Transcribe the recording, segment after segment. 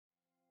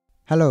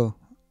Hello,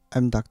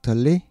 I'm Dr.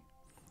 Lee.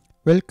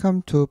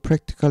 Welcome to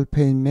Practical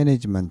Pain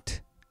Management.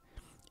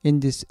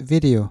 In this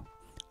video,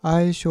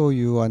 I'll show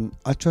you an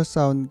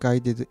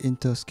ultrasound-guided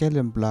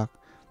interscalene block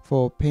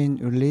for pain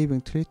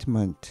relieving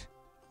treatment.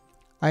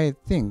 I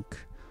think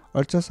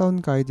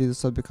ultrasound-guided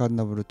cervical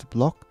nerve root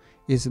block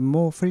is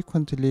more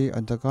frequently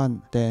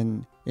undergone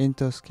than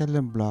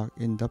interscalene block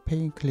in the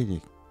pain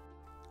clinic.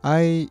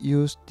 I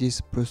use this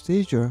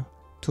procedure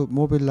to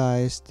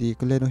mobilize the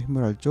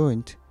glenohumeral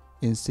joint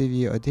in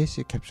severe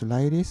adhesive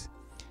capsulitis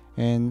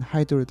and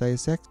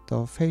hydro-dissect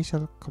the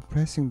fascia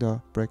compressing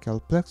the brachial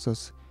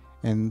plexus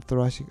and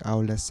thoracic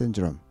outlet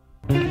syndrome.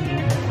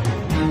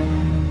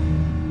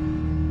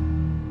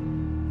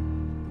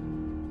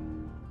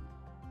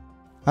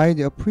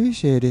 I'd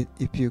appreciate it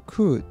if you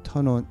could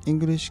turn on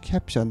English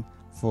caption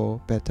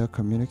for better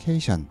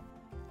communication.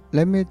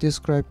 Let me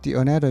describe the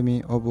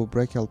anatomy of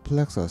brachial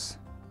plexus.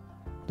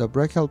 The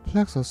brachial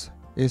plexus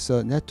is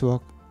a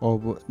network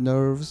of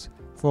nerves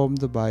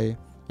formed by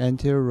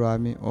anterior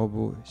rami of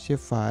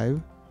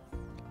C5,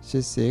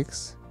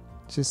 C6,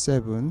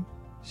 C7,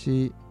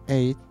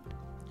 C8,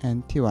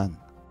 and T1.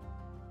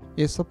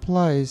 It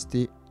supplies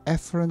the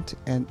afferent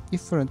and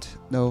efferent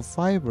nerve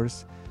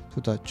fibers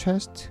to the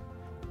chest,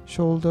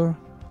 shoulder,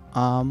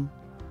 arm,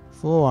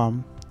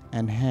 forearm,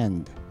 and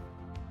hand.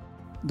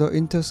 The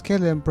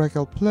interscalene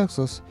brachial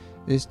plexus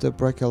is the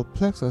brachial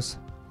plexus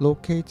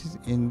located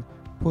in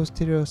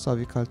posterior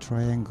cervical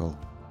triangle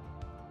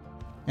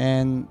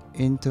and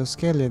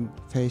interscalene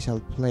facial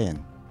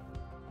plane.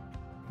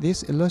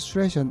 This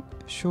illustration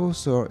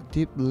shows a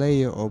deep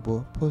layer of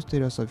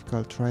posterior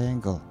cervical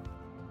triangle.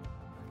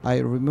 I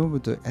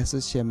removed the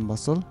SCM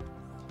muscle,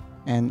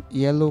 and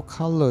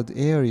yellow-colored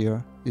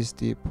area is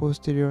the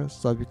posterior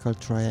cervical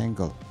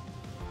triangle.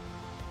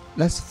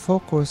 Let's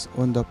focus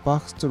on the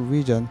boxed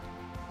region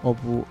of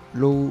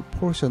low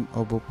portion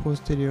of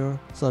posterior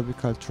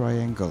cervical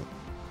triangle.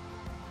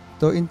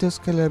 The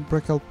interscalene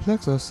brachial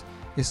plexus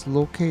is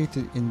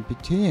located in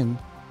between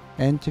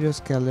anterior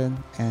scalene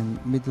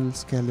and middle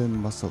scalene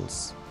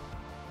muscles.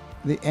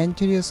 The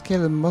anterior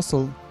scalene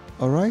muscle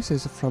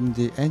arises from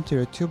the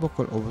anterior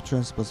tubercle of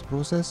transverse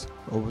process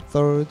of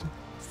 3rd,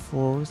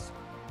 4th,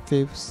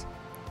 5th,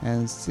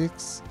 and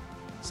 6th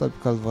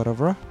cervical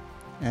vertebra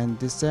and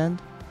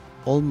descend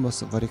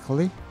almost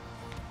vertically.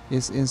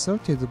 Is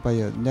inserted by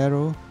a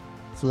narrow,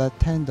 flat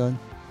tendon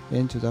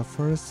into the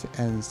 1st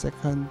and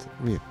 2nd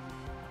rib.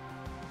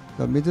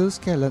 The middle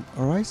scalene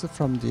arises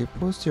from the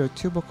posterior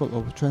tubercle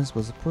of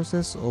transverse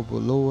process of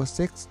lower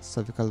 6th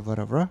cervical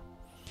vertebra.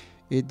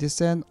 It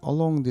descends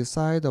along the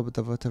side of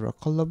the vertebral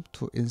column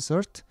to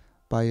insert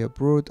by a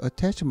broad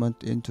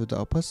attachment into the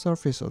upper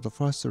surface of the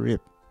first rib,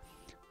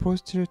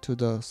 posterior to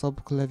the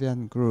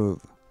subclavian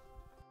groove.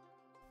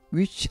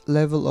 Which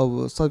level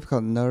of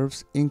cervical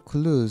nerves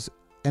includes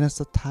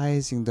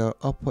anesthetizing the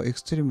upper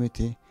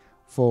extremity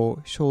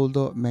for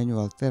shoulder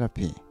manual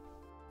therapy.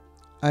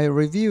 I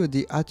reviewed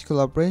the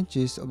articular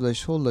branches of the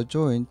shoulder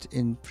joint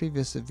in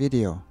previous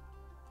video.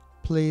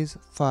 Please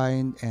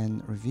find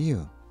and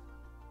review.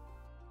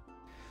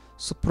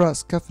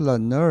 Suprascapular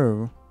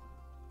nerve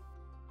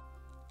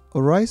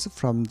arises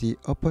from the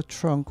upper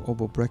trunk of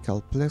brachial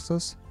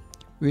plexus,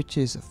 which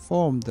is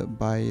formed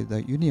by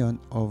the union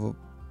of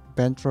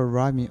ventral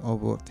rami of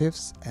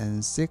 5th and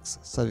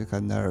 6th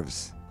cervical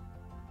nerves,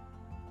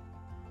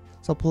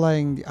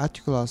 supplying the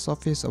articular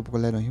surface of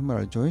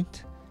glenohumeral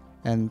joint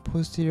and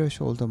posterior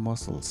shoulder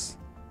muscles.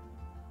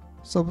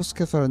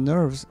 Subscapular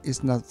nerves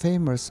is not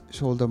famous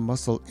shoulder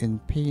muscle in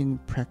pain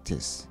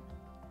practice.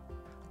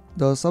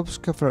 The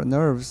subscapular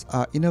nerves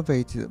are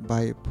innervated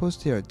by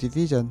posterior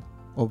division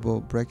of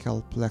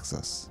brachial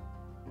plexus.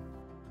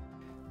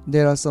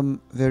 There are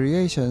some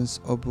variations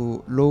of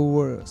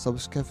lower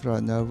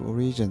subscapular nerve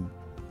origin.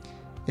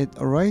 It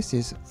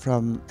arises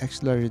from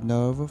axillary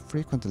nerve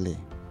frequently.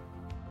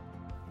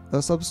 The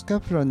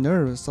subscapular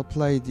nerve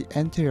supplies the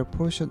anterior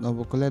portion of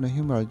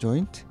glenohumeral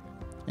joint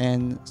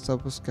and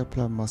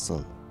subscapular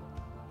muscle.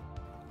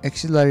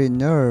 Axillary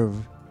nerve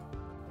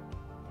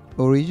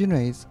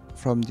originates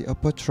from the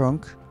upper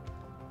trunk,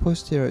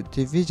 posterior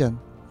division,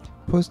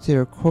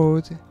 posterior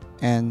cord,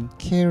 and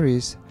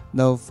carries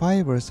nerve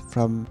fibers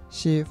from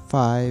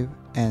C5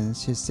 and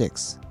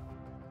C6.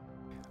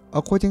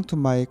 According to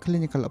my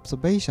clinical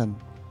observation,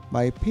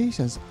 my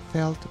patients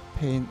felt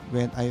pain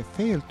when I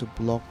failed to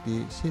block the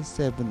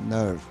C7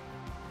 nerve.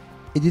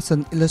 It is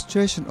an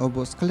illustration of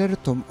a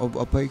sclerotum of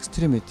upper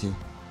extremity,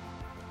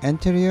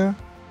 anterior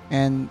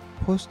and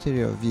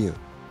posterior view.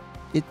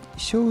 It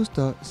shows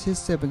the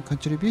C7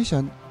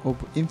 contribution of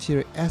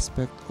inferior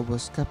aspect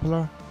of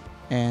scapular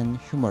and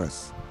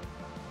humerus.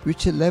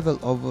 Which level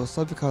of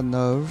cervical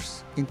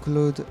nerves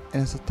include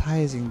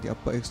anesthetizing the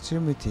upper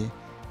extremity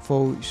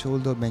for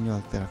shoulder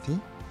manual therapy?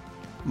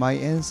 My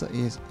answer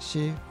is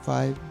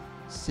C5,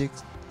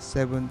 6,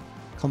 7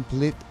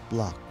 complete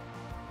block.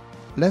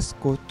 Let's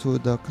go to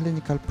the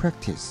clinical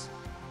practice.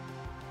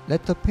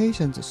 Let the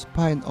patient's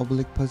spine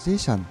oblique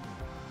position.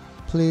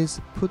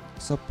 Please put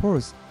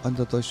supports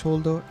under the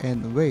shoulder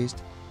and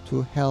waist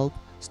to help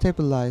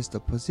stabilize the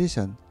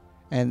position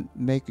and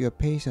make your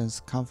patients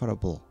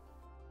comfortable.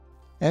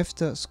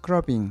 After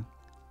scrubbing,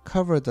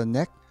 cover the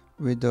neck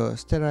with a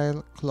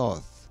sterile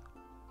cloth.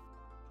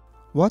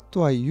 What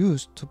do I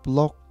use to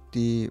block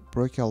the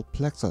brachial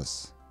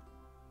plexus?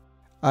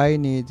 I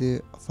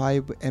need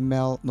 5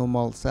 ml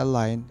normal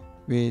saline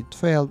with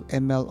 12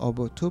 ml of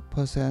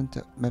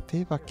 2%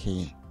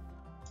 mefevacaine.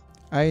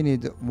 I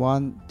need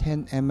one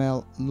 10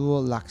 ml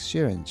Luo lock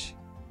syringe.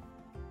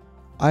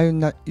 I will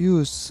not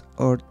use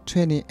a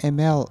 20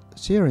 ml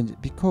syringe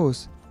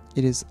because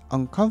it is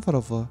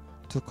uncomfortable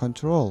to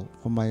control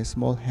for my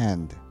small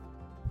hand.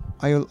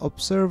 I will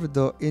observe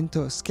the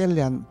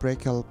interscalene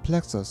brachial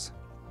plexus,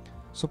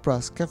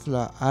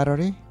 suprascapular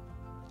artery,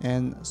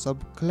 and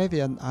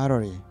subclavian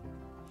artery.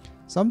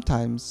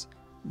 Sometimes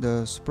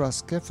the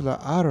suprascapular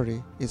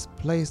artery is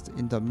placed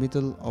in the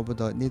middle of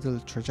the needle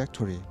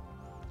trajectory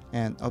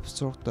and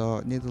obstruct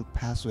the needle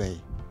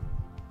pathway.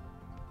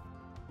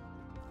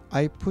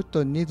 I put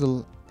the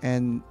needle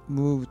and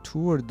move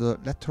toward the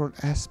lateral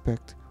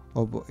aspect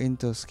of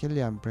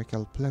interscalene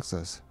brachial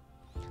plexus.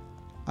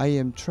 I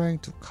am trying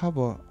to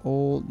cover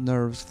all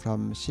nerves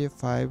from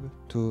C5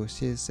 to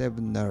C7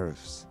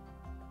 nerves.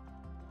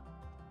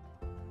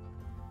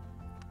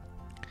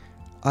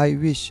 I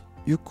wish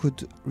you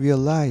could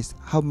realize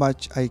how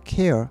much I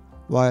care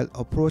while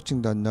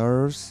approaching the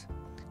nerves,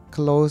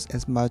 close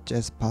as much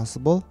as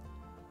possible,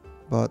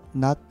 but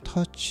not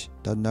touch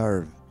the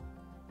nerve.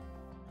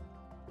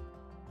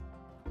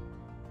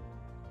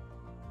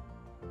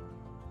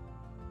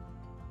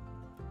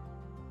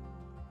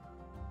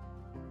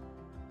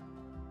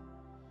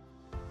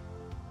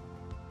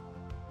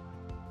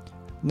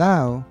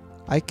 Now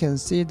I can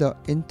see the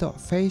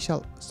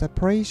interfacial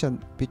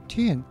separation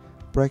between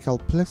brachial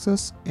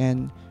plexus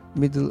and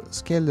middle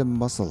scalene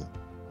muscle.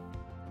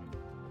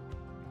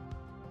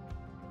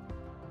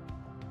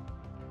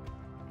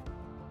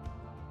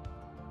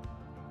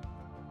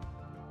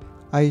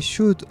 I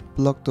should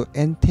block the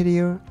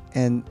anterior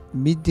and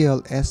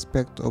medial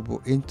aspect of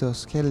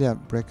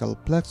interscalene brachial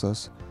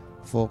plexus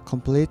for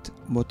complete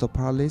motor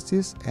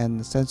paralysis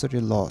and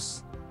sensory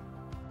loss.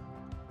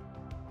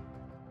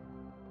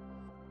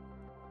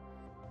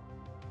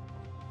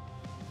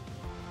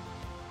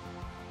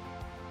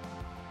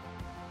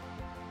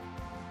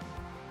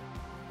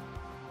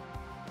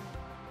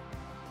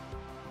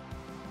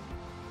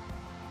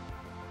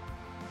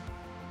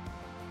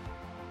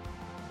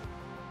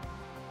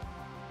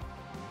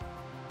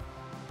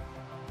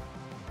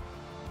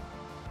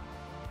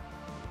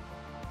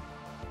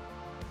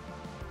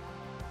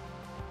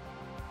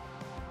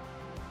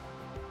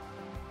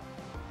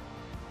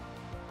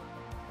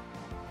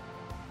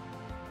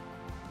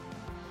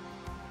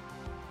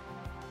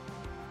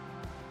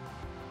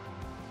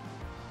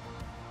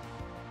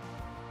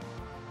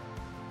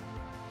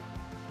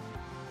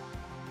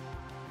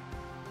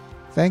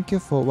 Thank you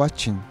for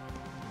watching.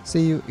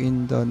 See you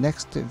in the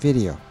next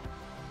video.